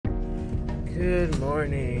Good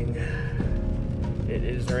morning. It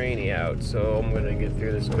is rainy out, so I'm gonna get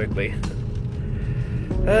through this quickly.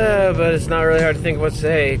 But it's not really hard to think what to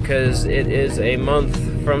say, because it is a month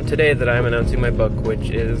from today that I'm announcing my book,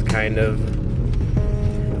 which is kind of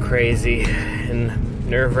crazy and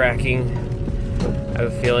nerve-wracking. I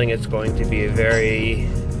have a feeling it's going to be a very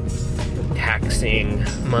taxing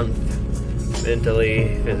month,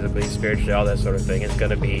 mentally, physically, spiritually, all that sort of thing. It's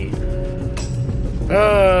gonna be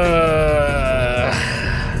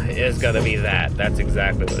it's gonna be that. That's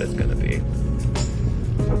exactly what it's gonna be.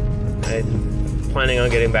 I'm planning on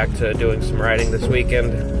getting back to doing some writing this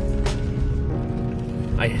weekend.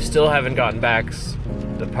 I still haven't gotten back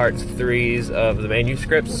the parts 3s of the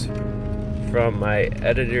manuscripts from my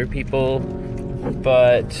editor people,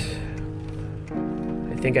 but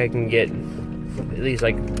I think I can get at least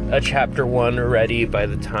like a chapter 1 ready by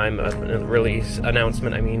the time of release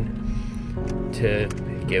announcement, to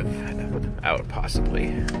give out,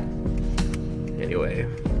 possibly. Anyway,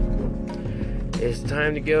 it's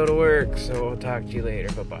time to go to work, so I'll talk to you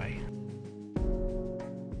later. Bye-bye.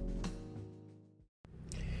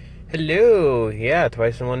 Hello! Yeah,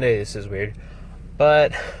 twice in one day. This is weird.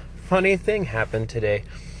 But, funny thing happened today.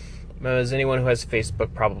 As anyone who has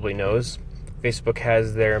Facebook probably knows, Facebook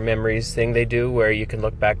has their memories thing they do where you can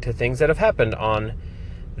look back to things that have happened on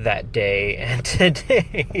that day, and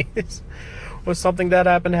today was something that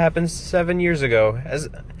happened 7 years ago.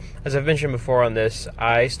 As I've mentioned before on this,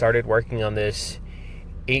 I started working on this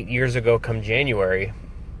 8 years ago come January,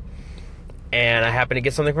 and I happened to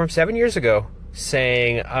get something from 7 years ago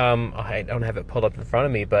saying, I don't have it pulled up in front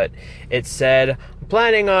of me, but it said, I'm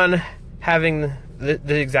planning on having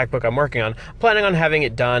the exact book I'm working on, planning on having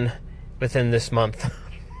it done within this month.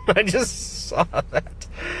 I just saw that.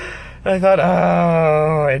 I thought,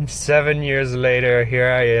 and 7 years later, here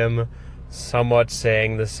I am, somewhat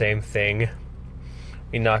saying the same thing.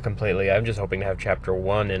 Not completely. I'm just hoping to have chapter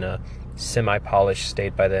 1 in a semi-polished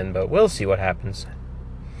state by then, but we'll see what happens.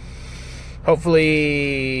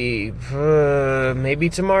 Hopefully, maybe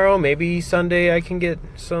tomorrow, maybe Sunday, I can get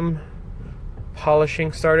some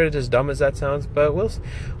polishing started, as dumb as that sounds, but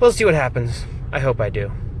we'll see what happens. I hope I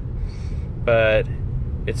do. But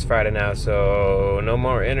it's Friday now, so no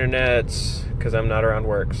more internets, because I'm not around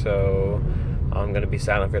work, so I'm going to be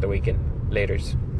silent for the weekend. Laters.